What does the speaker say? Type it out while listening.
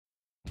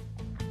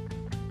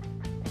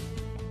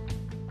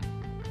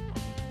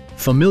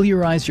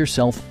Familiarize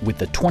yourself with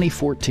the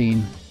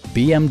 2014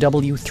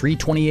 BMW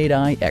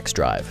 328i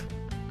xDrive.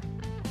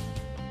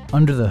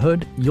 Under the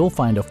hood, you'll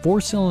find a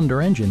 4-cylinder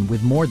engine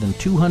with more than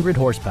 200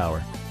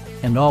 horsepower,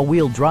 and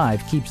all-wheel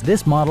drive keeps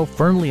this model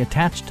firmly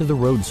attached to the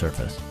road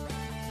surface.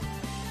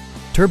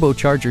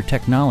 Turbocharger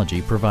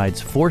technology provides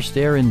forced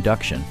air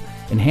induction,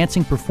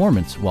 enhancing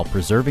performance while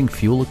preserving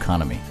fuel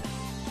economy.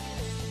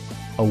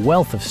 A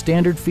wealth of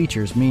standard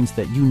features means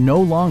that you no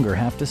longer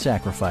have to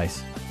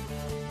sacrifice,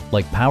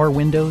 like power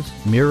windows,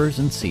 mirrors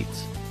and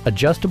seats,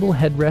 adjustable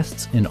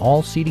headrests in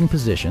all seating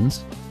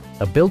positions,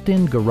 a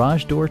built-in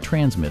garage door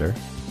transmitter,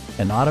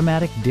 an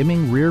automatic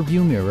dimming rear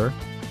view mirror,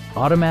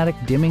 automatic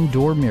dimming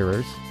door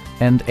mirrors,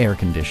 and air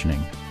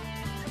conditioning.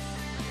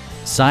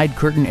 Side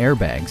curtain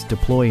airbags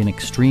deploy in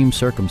extreme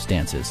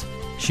circumstances,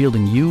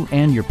 shielding you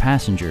and your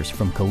passengers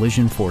from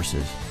collision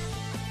forces.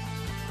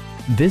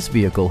 This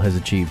vehicle has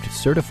achieved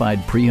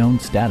certified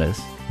pre-owned status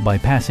by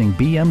passing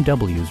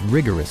BMW's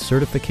rigorous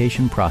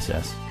certification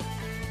process.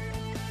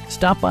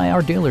 Stop by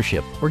our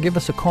dealership or give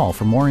us a call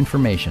for more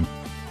information.